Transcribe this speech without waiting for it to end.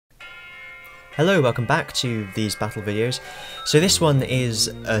Hello, welcome back to these battle videos. So this one is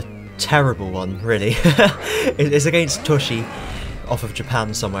a terrible one, really. It's against Toshi, off of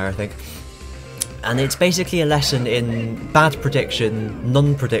Japan somewhere, I think. And it's basically a lesson in bad prediction,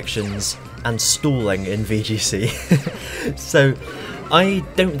 non-predictions, and stalling in VGC. So, I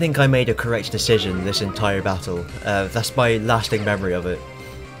don't think I made a correct decision this entire battle. That's my lasting memory of it.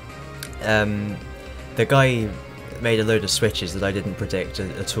 The guy made a load of switches that I didn't predict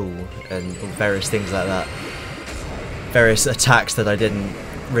at all, and various things like that. Various attacks that I didn't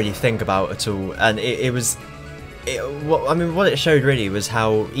really think about at all, and what it showed really was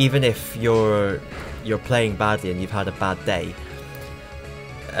how even if you're playing badly and you've had a bad day,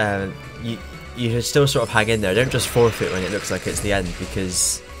 you should still sort of hang in there. Don't just forfeit when it looks like it's the end,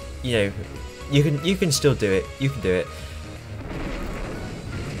 because you can still do it. You can do it.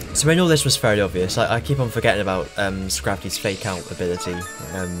 So I know this was fairly obvious. I keep on forgetting about Scrafty's fake out ability.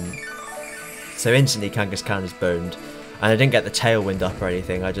 So instantly Kangaskhan is burned, and I didn't get the tailwind up or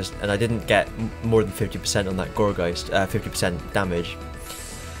anything. I didn't get more than 50% on that Gorgeist, 50% damage.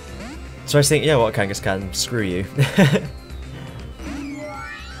 So I was thinking, you know what, Kangaskhan, screw you.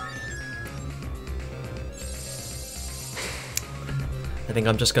 I think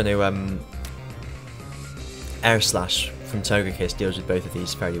I'm just going to Air Slash from Togekiss deals with both of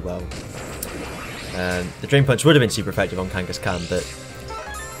these fairly well. The Drain Punch would have been super effective on Kangaskhan, but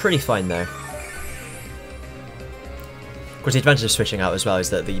pretty fine there. Of course, the advantage of switching out as well is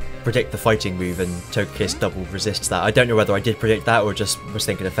that the predict the fighting move and Togekiss double resists that. I don't know whether I did predict that or just was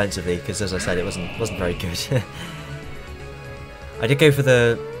thinking offensively, because as I said, it wasn't very good. I did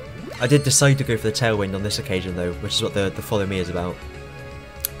decide to go for the Tailwind on this occasion though, which is what the Follow Me is about.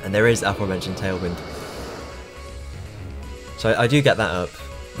 And there is aforementioned Tailwind. So I do get that up,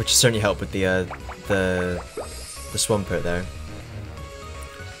 which certainly helped with the Swampert there.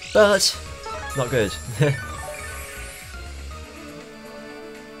 But not good.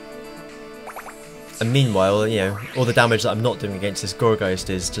 And meanwhile, you know, all the damage that I'm not doing against this Gorgeist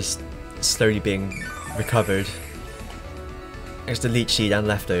is just slowly being recovered. There's the Leech Seed and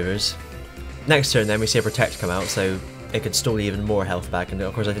leftovers. Next turn then we see a Protect come out, so it could stall even more health back, and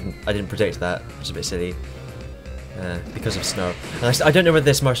of course I didn't predict that, which is a bit silly. Because of Snarl. And I don't know whether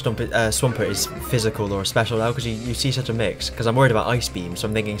this Swampert is physical or special now, because you see such a mix, because I'm worried about Ice Beam, so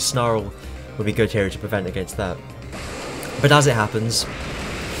I'm thinking Snarl would be good here to prevent against that. But as it happens,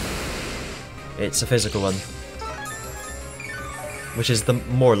 it's a physical one, which is the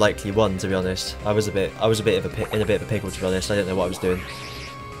more likely one, to be honest. I was in a bit of a pickle, to be honest. I didn't know what I was doing.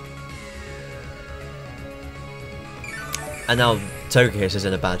 And now Togekiss is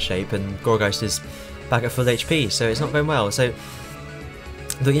in a bad shape, and Gorgeist is back at full HP, so it's not going well. So,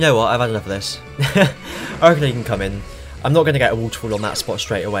 but you know what? I've had enough of this. I reckon he can come in. I'm not going to get a Waterfall on that spot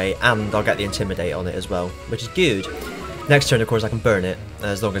straight away, and I'll get the Intimidate on it as well, which is good. Next turn, of course, I can burn it,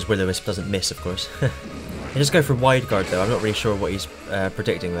 as long as Will-O-Wisp doesn't miss, of course. I just go for Wide Guard, though. I'm not really sure what he's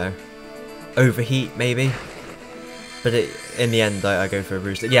predicting there. Overheat, maybe? But in the end, I go for a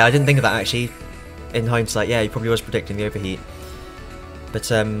Roost. Yeah, I didn't think of that, actually. In hindsight, yeah, he probably was predicting the Overheat.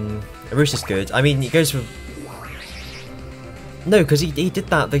 But, a Roost is good. I mean, he goes for... No, because he did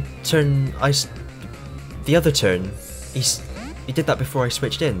that the turn the other turn. He did that before I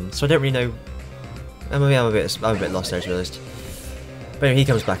switched in, so I don't really know... I'm a bit lost there, to be honest. But anyway, he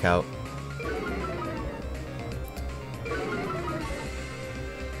comes back out.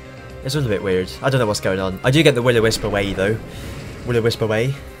 It's a little bit weird. I don't know what's going on. I do get the Will-O-Wisp away, though. Will-O-Wisp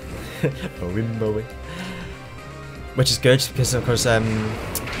away. Away. Which is good, because of course,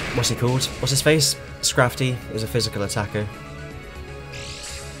 what's he called? What's his face? Scrafty is a physical attacker.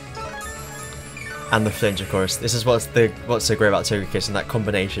 And the Flinch, of course. This is what's so great about Togekiss, and that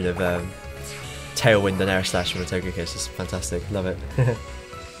combination of Tailwind and Air Slash from the Togekiss is fantastic. Love it.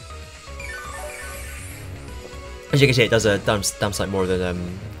 As you can see, it does a damn sight more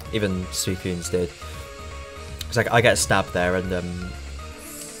than even Suicune's did. Because I get stabbed there, and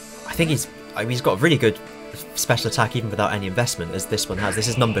I think he's got a really good special attack even without any investment, as this one has. This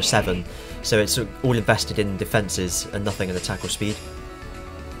is number 7, so it's all invested in defences and nothing in attack or speed.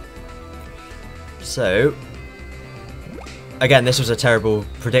 So, again, this was a terrible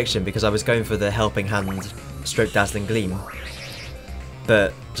prediction because I was going for the Helping Hand stroke Dazzling Gleam,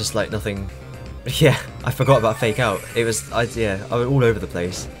 but just like nothing. Yeah, I forgot about Fake Out. I was all over the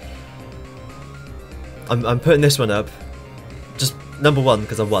place. I'm putting this one up, just number 1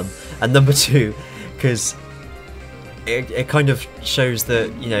 because I won, and number 2 because it kind of shows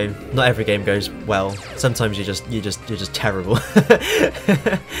that, you know, not every game goes well. Sometimes you're just terrible.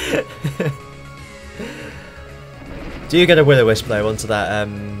 Do you get a Will-O-Wisp though onto that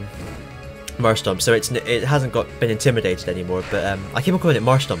Marstomp, so it hasn't been intimidated anymore, but I keep on calling it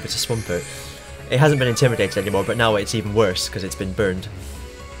Marstomp, it's a Swampert. It hasn't been intimidated anymore, but now it's even worse because it's been burned.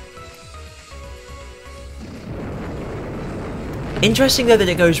 Interesting though that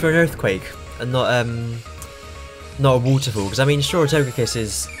it goes for an Earthquake and not a Waterfall, because I mean sure Togekiss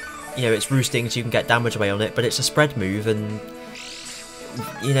is, you know, it's roosting so you can get damage away on it, but it's a spread move and,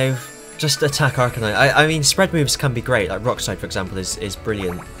 you know, just attack Arcanine. I mean spread moves can be great, like Rock Slide for example is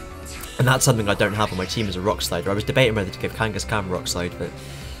brilliant. And that's something I don't have on my team as a Rock Slider. I was debating whether to give Kangaskhan Rock Slide, but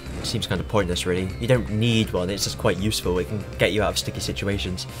it seems kind of pointless really. You don't need one, it's just quite useful. It can get you out of sticky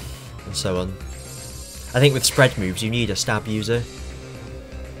situations and so on. I think with spread moves you need a stab user.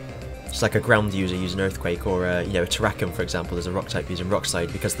 It's like a ground user using Earthquake, or you know, a Terrakion for example is a Rock type using Rock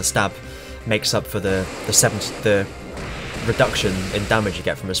Slide, because the stab makes up for the reduction in damage you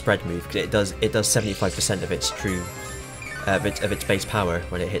get from a spread move, because it does 75% of its true of its base power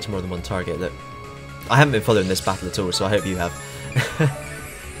when it hits more than one target. That I haven't been following this battle at all, so I hope you have.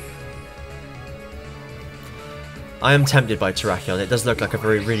 I am tempted by Terrakion. It does look like a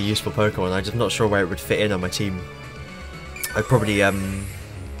really useful Pokemon. I'm just not sure where it would fit in on my team. I'd probably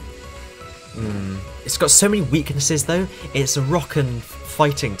It's got so many weaknesses though. It's a rock and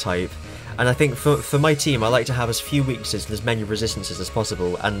fighting type, and I think for my team I like to have as few weaknesses and as many resistances as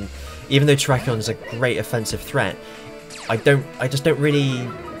possible. And even though Terrakion is a great offensive threat, all the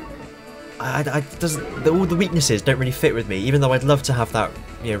weaknesses don't really fit with me, even though I'd love to have that,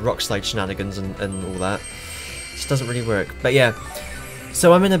 you know, Rock Slide shenanigans and all that. It just doesn't really work. But yeah,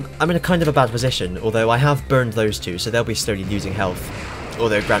 so I'm in a kind of a bad position, although I have burned those two, so they'll be slowly losing health.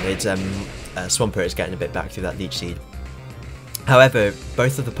 Although granted, Swampert is getting a bit back through that Leech Seed. However,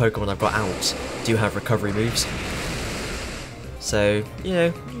 both of the Pokemon I've got out do have recovery moves. So, you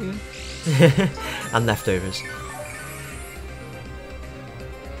know, and leftovers.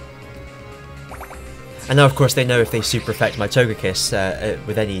 And now of course they know if they super effect my Togekiss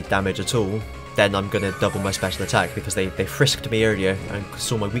with any damage at all, then I'm going to double my special attack, because they frisked me earlier and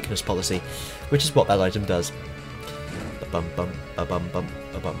saw my weakness policy, which is what that item does.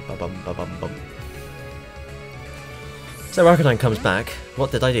 So Arcanine comes back.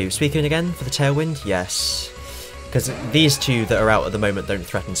 What did I do? Suicune again for the Tailwind? Yes. Because these two that are out at the moment don't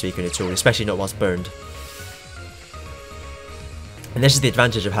threaten Suicune at all, especially not whilst burned. And this is the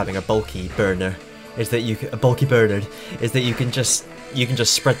advantage of having a bulky burner, is that you can just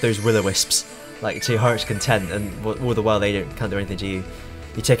spread those Will-O-Wisps like to your heart's content, and all the while they can't do anything to you.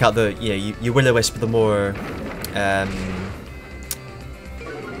 You take out the, you know, you Will-O-Wisp the more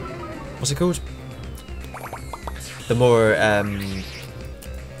what's it called? The more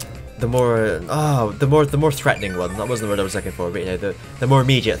threatening one. That wasn't the word I was looking for, but you know, the more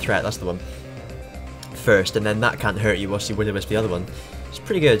immediate threat. That's the one. First, and then that can't hurt you whilst you Will-O-Wisp the other one. It's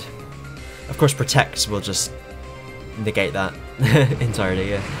pretty good. Of course, Protects will just negate that entirely.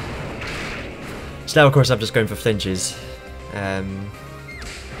 Yeah. So now, of course, I'm just going for flinches, because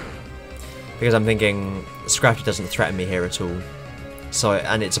I'm thinking Scrafty doesn't threaten me here at all. So,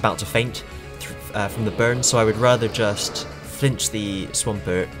 and it's about to faint from the burn, so I would rather just flinch the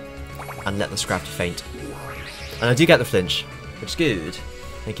Swampert and let the Scrafty faint. And I do get the flinch, which is good.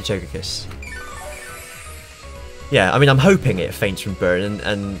 Thank you, Togekiss. Yeah, I mean, I'm hoping it faints from burn,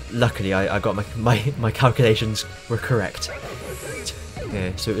 and luckily I got my calculations were correct.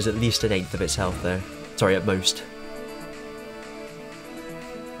 Yeah, so it was at least an eighth of its health there. Sorry, at most.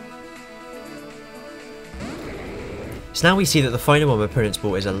 So now we see that the final one my opponent's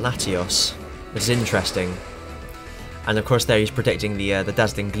bought is a Latios, which is interesting. And of course there he's predicting the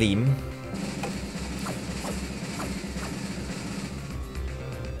Dazzling Gleam.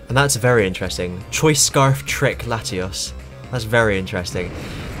 And that's very interesting. Choice Scarf Trick Latios. That's very interesting.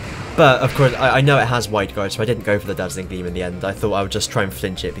 But of course I know it has Wide Guard, so I didn't go for the Dazzling Gleam in the end. I thought I would just try and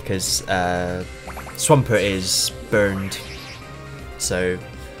flinch it because Swampert is burned, so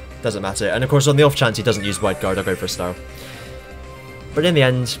doesn't matter. And of course on the off chance he doesn't use Wide Guard, I'll go for a Snarl. But in the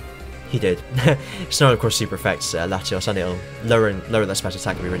end, he did. Snarl of course super affects Latios, and it'll lower their special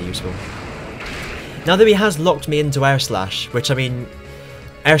attack, will be really useful. Now that he has locked me into Air Slash, which I mean,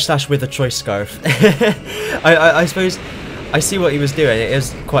 Air Slash with a Choice Scarf. I suppose I see what he was doing. It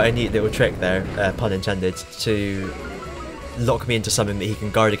is quite a neat little trick there, pun intended, to lock me into something that he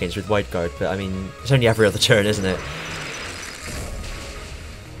can guard against with Wide Guard, but I mean, it's only every other turn, isn't it?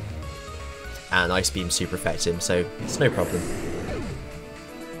 And Ice Beam super affects him, so it's no problem.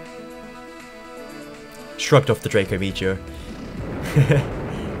 Shrugged off the Draco Meteor.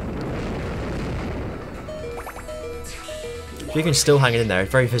 Dracon's still hanging in there,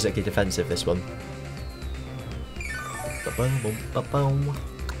 very physically defensive, this one.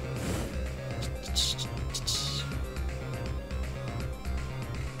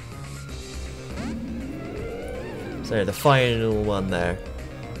 So the final one there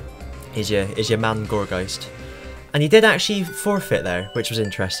is your man Gorgeist. And he did actually forfeit there, which was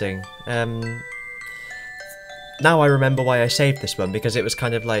interesting. Now I remember why I saved this one, because it was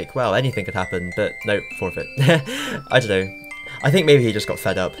kind of like, well, anything could happen, but no, forfeit. I don't know. I think maybe he just got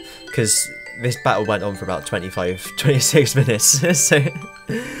fed up, because this battle went on for about 26 minutes. So,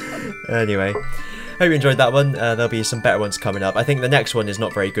 anyway. Hope you enjoyed that one. There'll be some better ones coming up. I think the next one is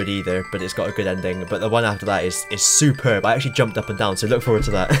not very good either, but it's got a good ending. But the one after that is superb. I actually jumped up and down, so look forward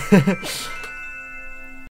to that.